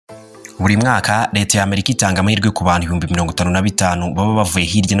Buri mwaka leta ya Amerika itanga amahirwe ku bantu 55,000 baba bavuye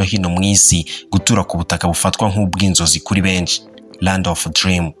hirya no hino mu isi gutura ku butaka bufatwa nk'ubw'inzozi kuri benshi, Land of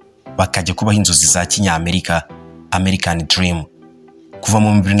Dream, bakajya kubaho inzozi za Kinyamerika, American Dream. Kuva mu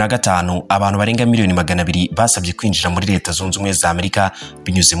 2005 abantu barenga 200,000 basabye kwinjira muri leta zunze ubumwe za Amerika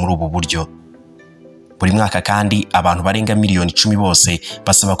binyuze muri ubu buryo. Buri mwaka kandi abantu barenga 10,000,000 bose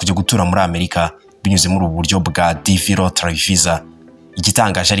basaba kujya gutura muri Amerika binyuze muri ubu buryo bwa DV Loterry VISA.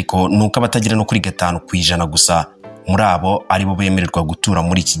 Igitangaje ariko nuko abatagira no kuri 5% gusa muri abo ari bo bemererwa gutura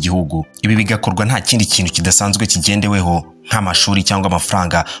muri iki gihugu. Ibi bigakorwa nta kindi kintu kidasanzwe kigendeweho nk'amashuri cyangwa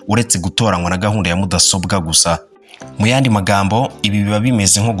amafaranga uretse gutoranywa na gahunda ya mudasobwa gusa. Mu yandi magambo, ibi biba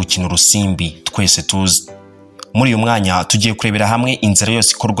bimeze nko gukina urusimbi twese tuzi. Muri uyu mwanya tugiye kurebera hamwe inzira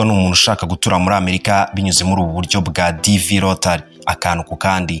yose ikorwa n'umuntu ushaka gutura muri Amerika binyuze muri ubu buryo bwa DV Loterry, akantu ku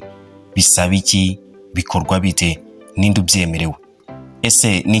kandi. Bisaba iki? Bikorwa bite? Ninde ubyemerewe?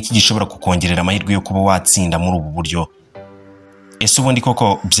 Ese niki gishobora kukongerera amahirwe yo kuba watsinda muri ubu buryo? Ese ubundi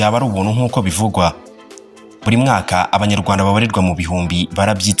koko byaba ari ubuntu nk'uko bivugwa? Buri mwaka abanyarwanda babarirwa mu bihumbi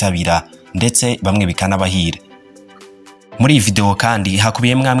barabyitabira ndetse bamwe bikanabahira. Muri iyi video kandi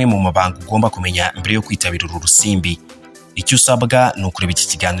hakubiye mwamwe mu mabanga ugomba kumenya mbere yo kwitabira uru rusimbi. Icyo usabwa ni ukureba iki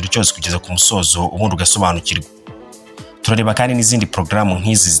kiganiro cyose kugeza ku musozo ubundi ugasobanukirwa. Turareba kandi n'izindi programu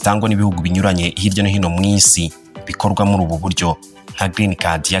nk'izi zitangwa n'ibihugu binyuranye hirya no hino mu isi bikorwa muri ubu buryo nka Green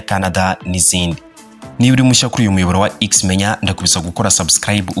Card ya Canada n'izindi. Niba uri mushya kuri uyu muyoboro wa X menya ndakubisa gukora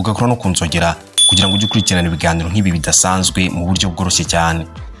subscribe ugakora no kunzogera kugira ngo ujye ukurikirana ibiganiro nk'ibi bidasanzwe mu buryo bworoshye cyane.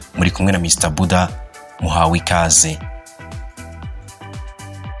 Muri kumwe na Mr. Buda, muhawe ikaze.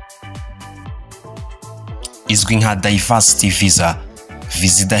 Izwi nka Diversity Visa,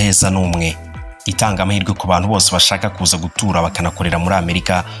 viza idaheza n'umwe, itanga amahirwe ku bantu bose bashaka kuza gutura bakanakorera muri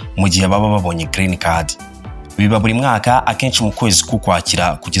Amerika mu gihe baba babonye Green Card. Biba buri mwaka akenshi mu kwezi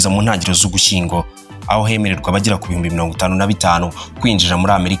k'Ukwakira kugeza mu ntangiriro z'Ugushyingo, aho hemererwa abagera ku 55,000 kwinjira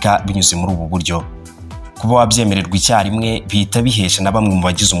muri Amerika binyuze muri ubu buryo. Kuba wabyemererwa icyarimwe bihita bihesha na bamwe mu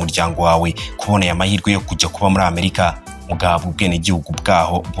bagize umuryango wawe kubona aya mahirwe yo kujya kuba muri Amerika mugahabwa ubwenegihugu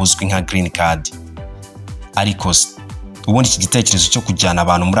bwaho buzwi nka Green Card. Ariko ubundi iki gitekerezo cyo kujyana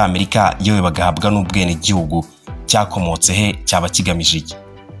abantu muri Amerika yewe bagahabwa n'ubwenegihugu cyakomotse he, cyaba kigamije iki?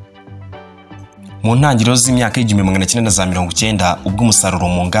 Mu ntangiriro z'imyaka y'1990 ubwo umusaruro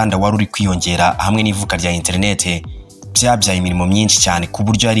mu nganda wari uri kwiyongera hamwe n'ivuka rya internet, byabyaye imirimo myinshi cyane ku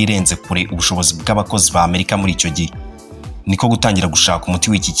buryo yari irenze kure ubushobozi bw'abakozi ba Amerika muri icyo gihe. Niko gutangira gushaka umuti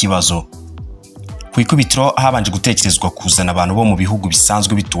w'iki kibazo. Ku ikubitiro habanje gutekerezwa kuzana abantu bo mu bihugu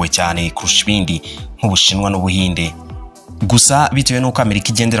bisanzwe bituwe cyane kurusha ibindi nk'Ubushinwa n'Ubuhinde. Gusa bitewe n'uko Amerika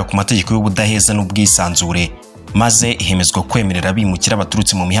igendera ku mategeko y'ubudaheza n'ubwisanzure, maze ihemezwa kwemerera bimukira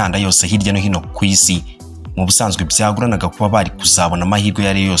baturutse mu mihanda yose hirya no hino ku isi, mu busanzwe byaguranaga kuba bari kuzabona amahirwe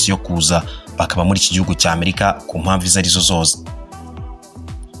yari yose yo kuza bakaba muri iki gihugu cya Amerika ku mpamvu izo arizo zose.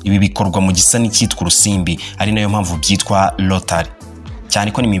 Ibi bikorwa mu gisa n'icyitwa urusimbi, ari nayo mpamvu byitwa Lottery.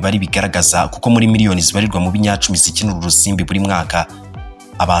 Cyane ko n'imibare bigaragaza kuko muri miliyoni zibarirwa mu binyacumi zikina urusimbi buri mwaka,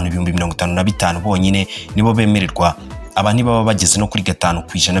 abantu 55,000 bonyine nibo bemererwa, aba ntibaba bageze no kuri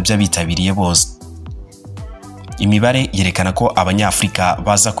 5% by'abitabiriye bose. Imibare yerekana ko abanyafrika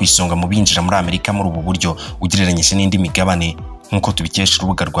baza kwisonga mu binjira muri Amerika muri ubu buryo ugereranyije n'indi migabane nk'uko tubikesha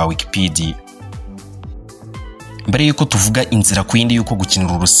urubuga rwa Wikipedia. Mbere yuko tuvuga inzira ku yindi yuko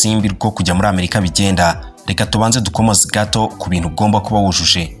gukinira urusimbi rwo kujya muri Amerika bigenda, reka tubanze dukomoze gato ku bintu ugomba kuba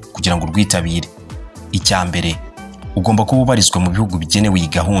wujuje kugira ngo urwitabire. Icya mbere, ugomba kuba ubarizwa mu bihugu bigenewe iyi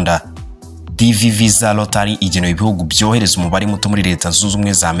gahunda. DV Visa Loterry igenewe ibihugu byohereza umubare muto muri leta zunze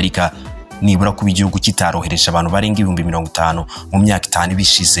ubumwe za Amerika, nibura kuba igihugu kitarohereje abantu barenga 50,000 mu myaka 5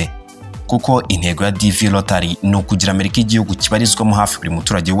 bishize. Kuko intego ya DV Loterry ni ukugira Amerika igihugu kibarizwamo hafi buri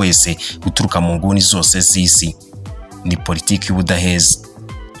muturage wese guturuka mu nguni zose z'isi. Ni politiki y'ubudaheza.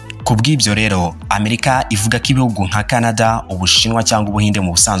 Kubw'ibyo rero, Amerika ivuga ko ibihugu nka Canada, Ubushinwa cyangwa Ubuhinde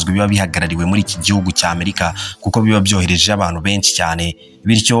mu busanzwe biba bihagarariwe muri iki gihugu cya Amerika kuko biba byohereje abantu benshi cyane,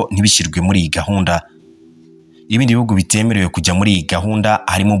 bityo ntibishyirwe muri iyi gahunda. Ibindi bihugu bitemerewe kujya muri iyi gahunda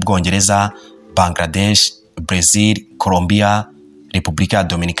harimo Ubwongereza, Bangladesh, Brazil, Colombia, Repubulika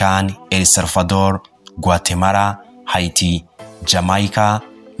Dominicana, El Salvador, Guatemala, Haiti, Jamaica,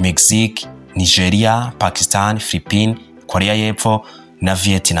 Mexique, Nigeria, Pakistan, Philippines, Korea y'Epfo na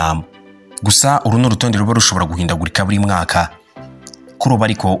Vietnam. Gusa uru n'urutonde ruba rushobora guhindagurika buri mwaka. Kuri ubu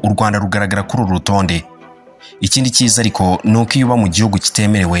ariko u Rwanda rugaragara kuri uru rutonde. Ikindi cyiza ariko nuko iyo uba mu gihugu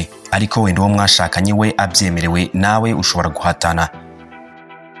kitemerewe ariko wenda uwo mwashakanye we abyemerewe, nawe ushobora guhatana.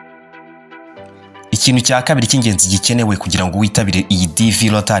 Ikintu cya kabiri cy'ingenzi gikenewe kugira ngo witabire iyi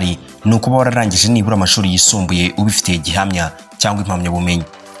DV Loterry ni ukuba wararangije nibura amashuri yisumbuye ubifitiye gihamya cyangwa impamyabumenyi.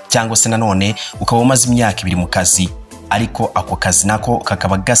 cyangwa se nanone ukaba umaze imyaka 2 mu kazi ariko ako kazi nako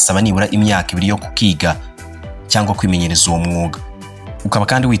kakaba gasaba nibura imyaka 2 yo kukiga cyangwa kwimenyereza uwo mwuga. Ukaba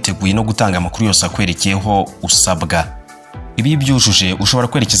kandi witeguye no gutanga amakuru yose akwerekeyeho usabwa. Ibi byujuje ushobora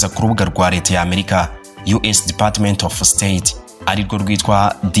kwerekeza ku rubuga rwa leta ya Amerika US Department of State ari rwo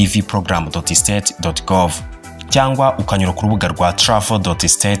rwitwa dvprogram.state.gov cyangwa ukanyura ku rubuga rwa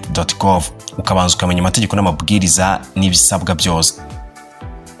travel.state.gov ukabanza ukamenya amategeko n'amabwiriza n'ibisabwa byose.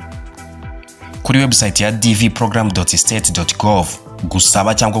 Kuri website ya dvprogram.state.gov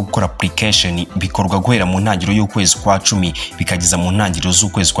gusaba cyangwa gukora application bikorwa guhera mu ntangiriro y'ukwezi kwa 10 bikageza mu ntangiriro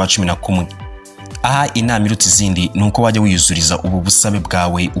z'ukwezi kwa 11. Aha inama iruta izindi nuko wajya wiyuzuriza ubu busabe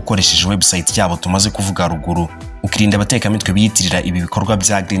bwawe ukoresheje website yabo tumaze kuvuga ruguru, ukirinda abatekamitwe biyitirira ibi bikorwa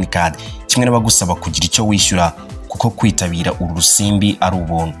bya Green Card kimwe n'abagusaba kugira icyo wishyura kuko kwitabira urusimbi ari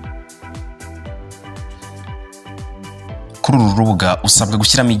ubuntu. Kuri uru rubuga usabwa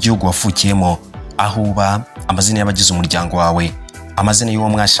gushyiramo igihugu wafukiyemo, aho uba, amazina y'abagize umuryango wawe, amazina y'uwo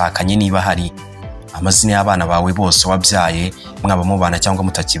mwashakanye niba hari, amazina y'abana bawe bose wabyaye mwaba mubana cyangwa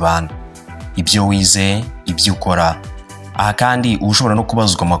mutakibana, ibyo wize, ibyo ukora. Aha kandi ushobora no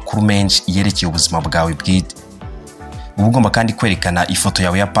kubazwa amakuru menshi yerekeye ubuzima bwawe bwite. Uba ugomba kandi kwerekana ifoto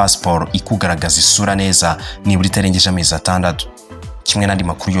yawe ya passport ikugaragaza isura neza nibura itarengeje amezi 6, kimwe n'andi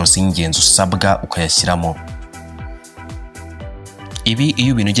makuru yose y'ingenzi usabwa ukayashyiramo. Ibi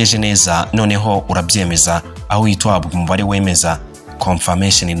iyo binogeje neza noneho urabyemeza aho yitwabwa umubare wemeza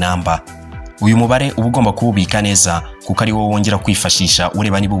confirmation number. Uyu mubare uba ugomba kuwubika neza kuko ari wowe wongera kwifashisha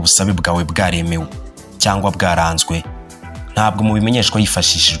ureba niba ubusabe bwawe bwaremewe cyangwa bwaranzwe. Ntabwo mubimenyeshwa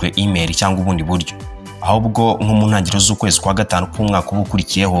hifashishijwe email cyangwa ubundi buryo, ahubwo nko mu ntangiriro z'ukwezi kwa 5 k'umwaka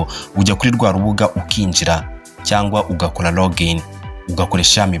ubukurikiyeho ujya kuri rwa rubuga ukinjira cyangwa ugakora login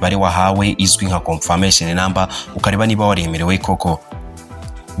ugakoresha imibare wahawe izwi nka confirmation number ukareba niba waremerewe koko.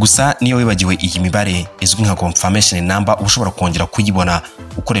 Gusa niyo wibagiwe iyi mibare izwi nka confirmation number ushobora kongera kuyibona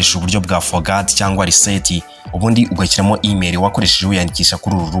ukoresha uburyo bwa forgot cyangwa reset, ubundi ugashyiramo email wakoresheje wiyandikisha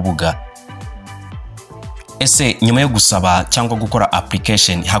kuri uru rubuga. Ese nyuma yo gusaba cyangwa gukora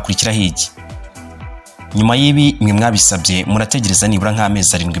application hakurikiraho iki? Nyuma y'ibi mwe mwabisabye murategereza nibura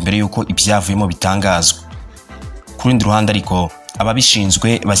nk'amezi 7 mbere yuko ibyavuyemo bitangazwa. Ku rundi ruhande ariko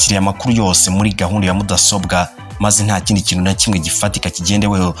ababishinzwe bashyiriye amakuru yose muri gahunda ya mudasobwa, maze nta kindi kintu na kimwe gifatika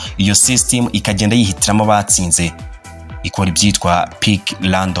kigendeweho. Iyo system ikagenda yihitiramo abatsinze, ikora ibyitwa pick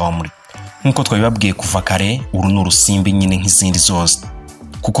randomly. Nkuko twabibabwiye kuva kare, uru ni urusimbi nyine nk'izindi zose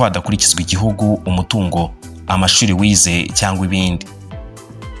kuko hadakurikizwa igihugu, umutungo, amashuri wize cyangwa ibindi.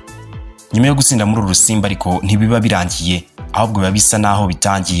 Nyuma yo gutsinda muri uru rusimbi ariko ntibiba birangiye, ahubwo biba bisa naho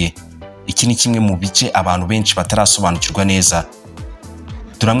bitangiye. Iki ni kimwe mu bice abantu benshi batarasobanukirwa neza.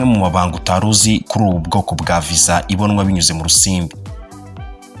 Turamwe mu mabanga utaruzi kuri ubu bwoko bwa visa ibonwa binyuze mu rusimbi.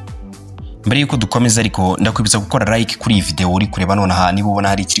 Mbere yuko dukomeza ariko ndakwibuza gukora like kuri iyi video uri kureba none aha niba ubona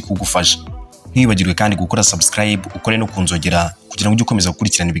hari ikiri kugufasha. Ntibagirwe kandi gukora subscribe ukore no kunzogera kugira ngo ujye ukomeza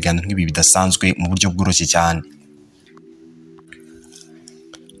gukurikirana ibiganiro nk'ibi bidasanzwe mu buryo bworoshye cyane.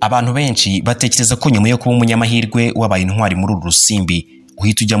 Abantu benshi batekereza ko nyuma yo kuba umunyamahirwe wabaye intwari muri uru rusimbi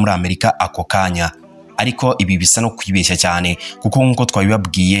uhita ujya muri Amerika ako kanya, ariko ibi bisa no kwibeshya cyane kuko nkuko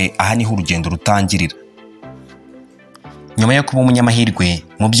twabibabwiye aha niho urugendo rutangirira. Nyuma yo kuba umunyamahirwe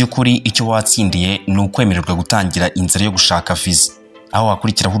mu by'ukuri icyo watsindiye ni ukwemererwa gutangira inzira yo gushaka visa, aho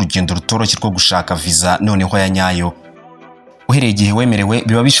wakurikiraho urugendo rutoroshye rwo gushaka visa noneho ya nyayo. Uhereye igihe wemerewe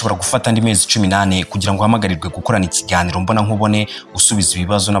biba bishobora gufata andi mezi 18 kugira ngo uhamagarirwe gukorana ikiganiro mbona nkubone usubiza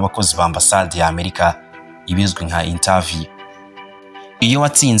ibibazo n'abakozi ba ambasade ya Amerika, ibizwi nka interview. Iyo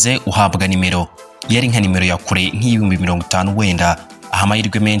watsinze uhabwa nimero, yari nka nimero ya kure nk'ibihumbi50 wenda. Aha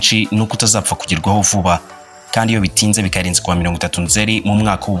amahirwe menshi nuko utazapfa kugerwaho vuba, kandi iyo bitinze bikarenza kwa 30 nzeri mu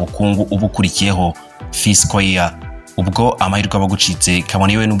mwaka w'ubukungu ubukurikiyeho fiscal year, ubwo amahirwe abagucitse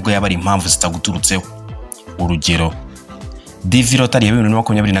kabone yewe nubwo yabari impamvu zitaguturutseho. Urugero, DV Loterry ya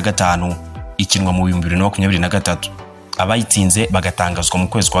 2025 ikinwa mu 2023, abayitinze bagatangazwa mu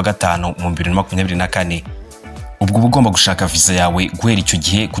kwezi kwa 5 mu 2024. Ubwo ugomba gushaka visa yawe guhera icyo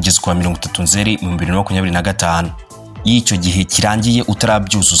gihe kugeza kwa 30 nzeri mu 2025. Y'icyo gihe kirangiye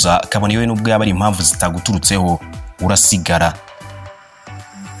utarabyuzuza kabone yewe nubwo yabari impamvu zitaguturutseho urasigara.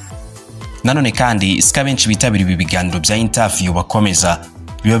 Nanone kandi sika benshi bitabira ibi biganiro bya interview bakomeza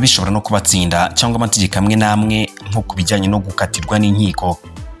biba bishobora no kubatsinda cyangwa amategeko amwe namwe nko kubijyanye no gukatirwa n'inkiko,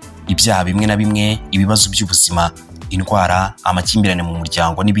 ibyaha bimwe na bimwe, ibibazo by'ubuzima, indwara, amakimbirane mu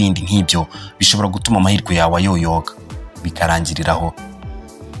muryango n'ibindi nk'ibyo bishobora gutuma amahirwe yawe ayoyoka bikarangiriraho.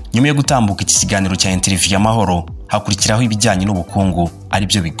 Nyuma yo gutambuka iki kiganiro cya interview y'amahoro hakurikiraho ibijyanye n'ubukungu ari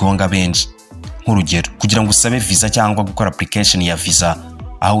byo bigonga benshi. Nk'urugero, kugira ngo usabe visa cyangwa gukora application ya visa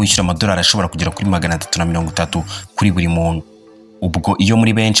aho wishyura amadolari ashobora kugera kuri 330 kuri buri muntu. Ubwo iyo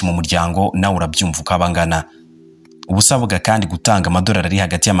muri benshi mu muryango nawe urabyumva ukabangana. Ubusabwa kandi gutanga amadolari ari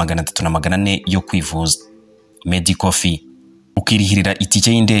hagati ya 300 na 400 yo kwivuza. Medical fee, ukirihirira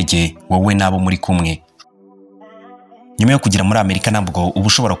itike y'indege wowe nabo muri kumwe. Nyuma yo kugera muri Amerika nabwo uba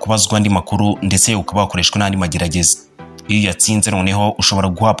ushobora kubazwa andi makuru ndetse ukaba wakoreshwa n'andi magerageza. Iyo yatsinze noneho ushobora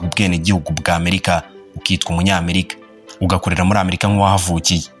guhabwa ubwenegihugu bwa Amerika, ukitwa umunyamerika, ugakorera muri Amerika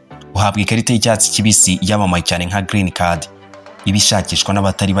nk'uwahavukiye. Uhabwa ikarita y'icyatsi kibisi yamamaye cyane nka Green Card, ibishakishwa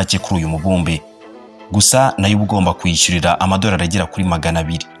n'abatari bake kuri uyu mubumbe. Gusa nayo ugomba kwishyurira amadolari agera kuri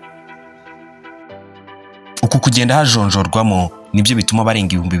 200. Uku kugenda hajonjorwamo nibyo bituma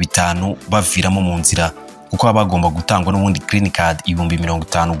barenga 5,000 baviramo mu nzira, kuko baba bagomba gutangwa n'ubundi Green Card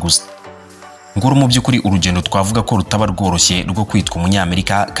 50,000 gusa. Nguru mu by'ukuri urugendo twavuga ko rutaba rworoshye rwo kwitwa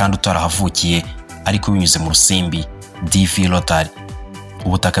umunyamerika kandi utarahavukiye, ariko binyuze mu rusimbi DV Loterry.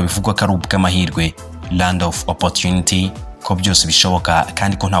 Ubutaka bivugwa ko ari ubw'amahirwe, land of opportunity, ko byose bishoboka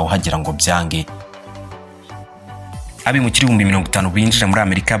kandi ko ntawe uhagera ngo byange. Abimukira 50,000 binjira muri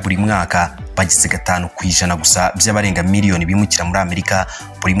Amerika buri mwaka, bagize 5% gusa by'abarenga miliyoni bimukira muri Amerika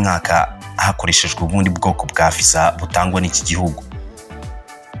buri mwaka hakoreshejwe ubundi bwoko bwa visa butangwa n'iki gihugu.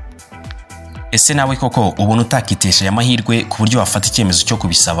 Ese nawe koko ubona utakitesha aya mahirwe ku buryo wafata icyemezo cyo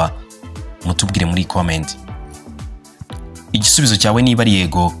kubisaba? Mutubwire muri comment. Igisubizo cyawe niba ari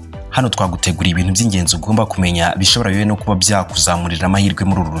yego, hano twaguteguriye ibintu by'ingenzi ugomba kumenya bishobora yewe no kuba byakuzamurira amahirwe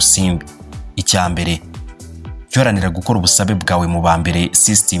muri uru rusimbi. Icya mbere, cyoranira gukora ubusabe bwawe mu bambere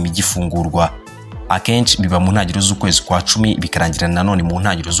system igifungurwa. Akenshi biba mu ntangiriro z'ukwezi kwa 10 bikarangira nanone mu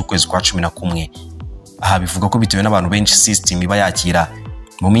ntangiriro z'ukwezi kwa 11. Aha bivuga ko bitewe n'abantu benshi system iba yakira,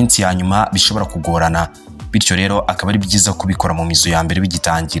 mu minsi ya nyuma bishobora kugorana, bityo rero akaba ari byiza kubikora mu mizo ya mbere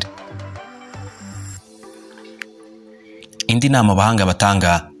bigitangira. Indi nama abahanga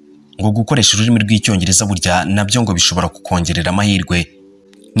batanga ngo gukoresha ururimi rw'icyongereza burya nabyo ngo bishobora kukongerera amahirwe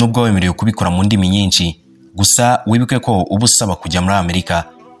nubwo wemerewe kubikora mu ndimi nyinshi. Gusa wibuke ko uba usaba kujya muri Amerika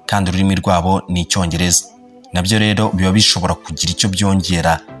kandi ururimi rwabo ni icyongereza, nabyo rero biba bishobora kugira icyo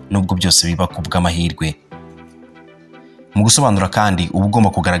byongera nubwo byose biba ku bw'amahirwe. Mu gusobanura kandi uba ugomba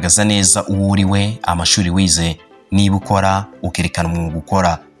kugaragaza neza uwo uriwe, amashuri wize, niba ukora, ukerekana umwuga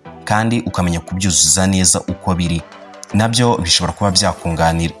ukora, kandi ukamenya kubyuzuza neza uko biri, nabyo bishobora kuba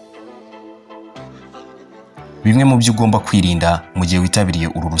byakunganira. Bimwe mu byo ugomba kwirinda mu gihe witabiriye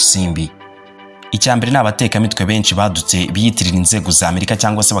uru rusimbi. Icya mbere ni abatekamitwe benshi badutse biyitirira inzego za Amerika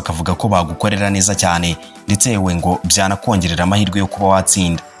cyangwa se bakavuga ko bagukorera neza cyane ndetse yewe ngo byanakongerera amahirwe yo kuba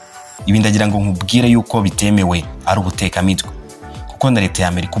watsinda. Ibi ndagira ngo nkubwire yuko bitemewe ari ubutekamitwe, kuko na leta ya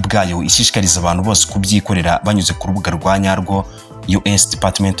Amerika ubwayo ishishikariza abantu bose kubyikorera banyuze ku rubuga rwa nyarwo US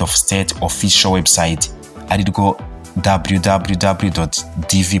Department of State official website, ari rwo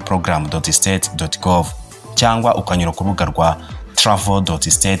www.dvprogram.state.gov, cyangwa ukanyura ku rubuga rwa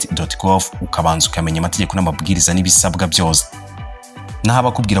travel.state.gov ukabanza ukamenya amategeko n'amabwiriza n'ibisabwa byose. Naho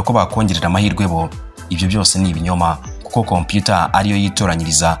abakubwira ko bakongerera amahirwe bo, ibyo byose ni ibinyoma, kuko computer ariyo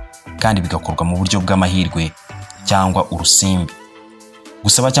yitoranyiriza kandi bigakorwa mu buryo bw'amahirwe cyangwa urusimbi.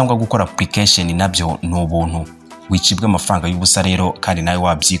 Gusaba cyangwa gukora application nabyo ni ubuntu, wicibwa amafaranga y'ubusa rero kandi nawe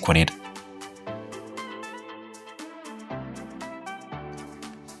wabyikorera.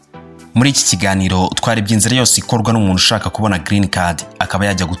 Muri iki kiganiro twarebye inzira yose ikorwa n'umuntu ushaka kubona Green Card akaba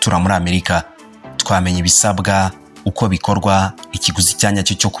yajya gutura muri Amerika. Twamenye ibisabwa, uko bikorwa, ikiguzi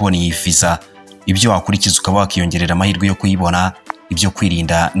cyanyacyo cyo kubona iyi visa, ibyo wakurikiza ukaba wakiyongerera amahirwe yo kuyibona, ibyo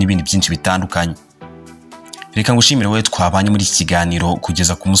kwirinda n'ibindi byinshi bitandukanye. Reka ngushimire wowe twabanye muri iki kiganiro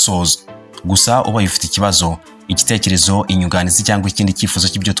kugeza ku musozo. Gusa ubaye ufite ikibazo, igitekerezo, inyunganizi cyangwa ikindi cyifuzo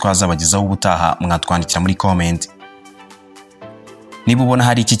cy'ibyo twazabagezaho ubutaha, mwatwandikira muri comment. Niba ubona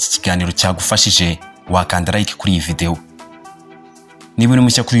hari iki kiganiro cyagufashije, wakanda like kuri iyi video. Niba uri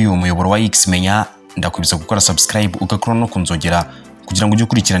mushya kuri uyu muyoboro wa X menya, ndakwibuza gukora subscribe ugakora no kunzogera kugira ngo ujye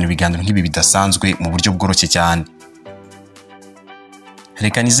ukurikirana ibiganiro nk'ibi bidasanzwe mu buryo bworoshye cyane.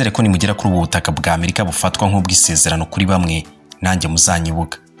 Reka nizere ko nimugera kuri ubu butaka bwa Amerika bufatwa nk'ubwisezerano kuri bamwe, nanjye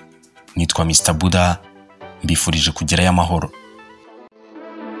muzanyibuka. Nitwa Mr. Buddha, mbifurije kugerayo amahoro.